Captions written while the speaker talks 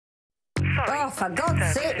Oh, for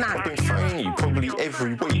God's sake, man. I've been phoning you probably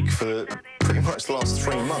every week for pretty much the last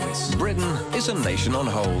 3 months. Britain is a nation on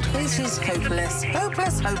hold. This is hopeless.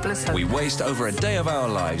 Hopeless, hopeless, hopeless. We waste over a day of our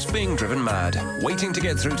lives being driven mad, waiting to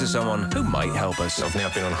get through to someone who might help us. I've now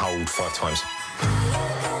been on hold 5 times.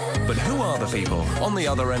 But who are the people on the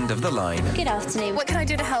other end of the line? Good afternoon. What can I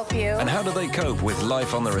do to help you? And how do they cope with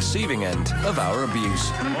life on the receiving end of our abuse?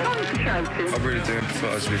 I really do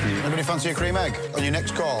empathise with you. Anybody fancy a cream egg? On your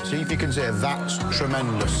next call, see if you can say, that's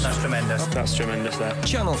tremendous. That's tremendous. That's tremendous, that.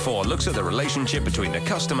 Channel 4 looks at the relationship between the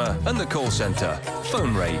customer and the call centre.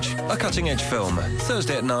 Phone Rage, a cutting-edge film.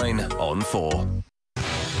 Thursday at 9 on 4.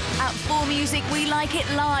 At 4 Music, we like it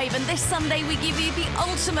live, and this Sunday we give you the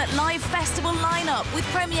ultimate live festival lineup with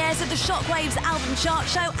premieres of the Shockwaves album chart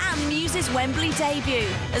show and Muse's Wembley debut,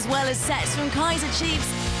 as well as sets from Kaiser Chiefs,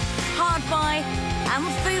 Hardby and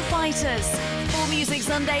Foo Fighters. 4 Music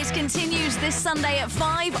Sundays continues this Sunday at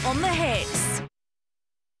 5 on The Hits.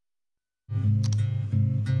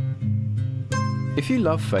 If you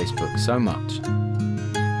love Facebook so much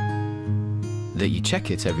that you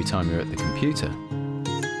check it every time you're at the computer,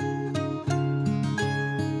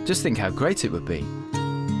 just think how great it would be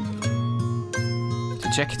to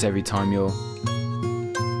check it every time you're,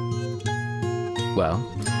 well,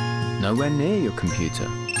 nowhere near your computer.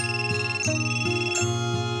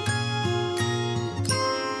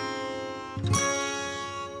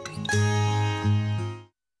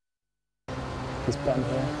 This button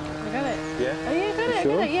here. I got it. Yeah? Oh, yeah, got it.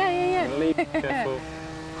 Sure? Got it. Yeah. Leave. Careful.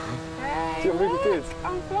 Hey, You're really good.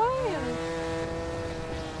 I'm flying.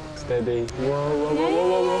 Steady. Whoa.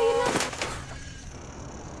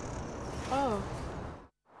 Oh.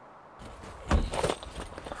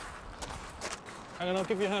 Hang on, I'll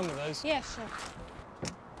give you a hand with those. Yeah, sure.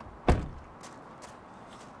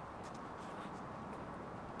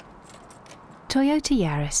 Toyota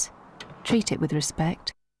Yaris. Treat it with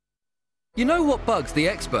respect. You know what bugs the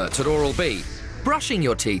experts at Oral-B? Brushing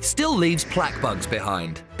your teeth still leaves plaque bugs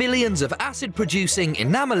behind. Billions of acid-producing,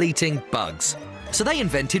 enamel-eating bugs. So they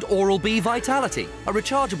invented Oral-B Vitality, a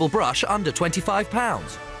rechargeable brush under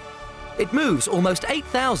 £25. It moves almost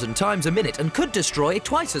 8,000 times a minute and could destroy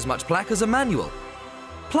twice as much plaque as a manual.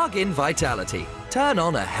 Plug in Vitality. Turn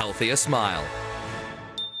on a healthier smile.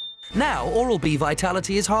 Now Oral-B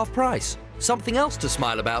Vitality is half price. Something else to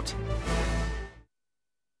smile about.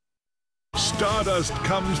 Stardust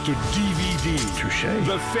comes to DVD. Touché.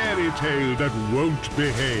 The fairy tale that won't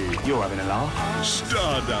behave. You're having a laugh.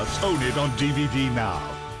 Stardust. Own it on DVD now.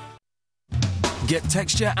 Get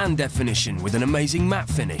texture and definition with an amazing matte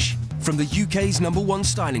finish from the UK's #1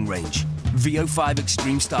 styling range. VO5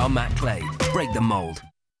 Extreme Style Matte Clay. Break the mould.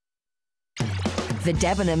 The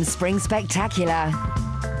Debenhams Spring Spectacular.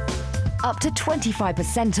 Up to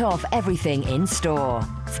 25% off everything in store.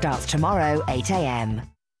 Starts tomorrow, 8 a.m.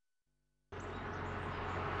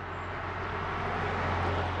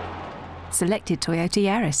 Selected Toyota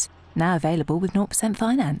Yaris. Now available with 0%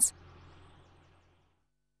 finance.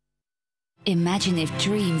 Imagine if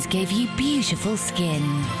dreams gave you beautiful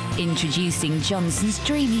skin. Introducing Johnson's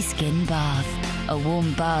Dreamy Skin Bath. A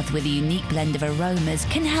warm bath with a unique blend of aromas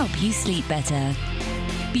can help you sleep better.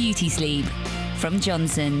 Beauty Sleep from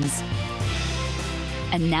Johnson's.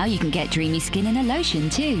 And now you can get Dreamy Skin in a lotion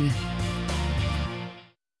too.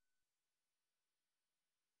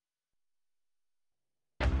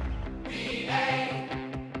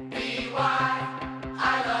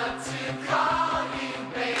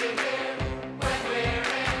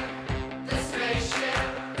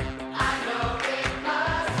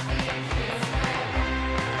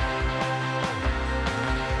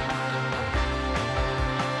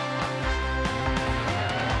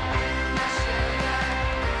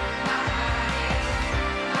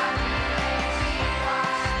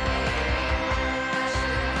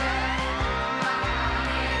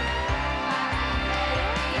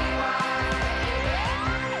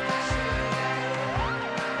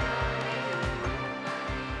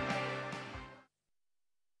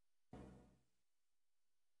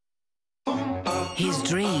 His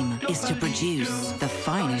dream is to produce the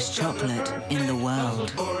finest chocolate in the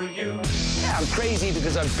world. Yeah, I'm crazy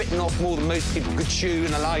because I've bitten off more than most people could chew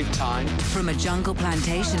in a lifetime. From a jungle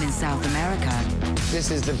plantation in South America.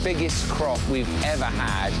 This is the biggest crop we've ever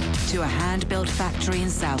had. To a hand-built factory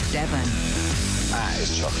in South Devon. That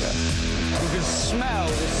is chocolate. You can smell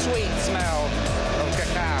the sweet smell of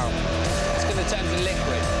cacao. It's going to turn to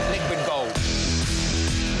liquid gold.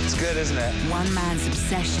 It's good, isn't it? One man's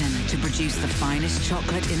obsession to produce the finest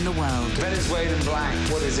chocolate in the world. Venezuelan black.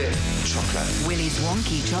 What is it? Chocolate. Willie's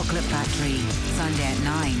Wonky Chocolate Factory. Sunday at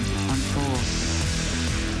 9 on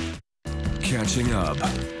 4. Catching up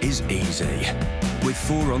is easy. With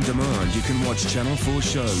 4 on demand, you can watch Channel 4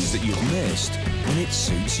 shows that you've missed when it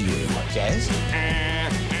suits you. Jez?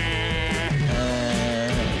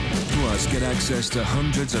 Plus, get access to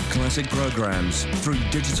hundreds of classic programmes through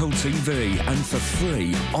digital TV and for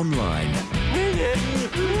free online.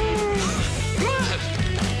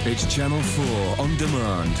 It's Channel 4 on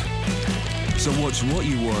demand. So watch what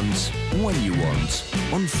you want, when you want,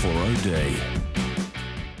 on 4OD.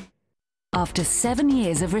 After 7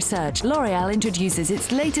 years of research, L'Oreal introduces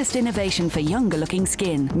its latest innovation for younger-looking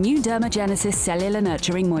skin. New Derma Cellular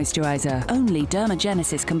Nurturing Moisturizer. Only Derma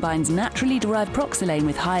combines naturally derived proxylane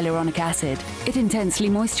with hyaluronic acid. It intensely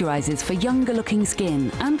moisturizes for younger-looking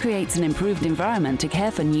skin and creates an improved environment to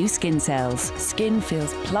care for new skin cells. Skin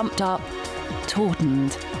feels plumped up,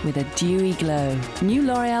 tautened, with a dewy glow. New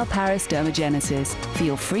L'Oreal Paris Dermagenesis. For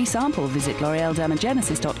your free sample, visit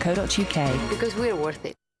l'orealdermagenesis.co.uk. Because we're worth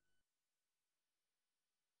it.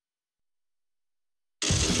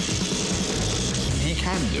 He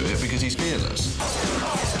can do it because he's fearless.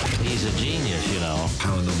 He's a genius, you know.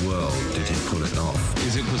 How in the world did he pull it off?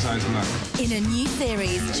 Is it precise luck? In a new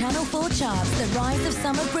series, Channel 4 charts the rise of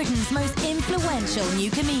some of Britain's most influential new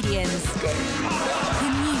comedians. The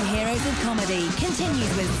new Heroes of Comedy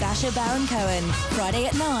continues with Sacha Baron Cohen, Friday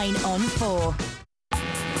at 9 on 4.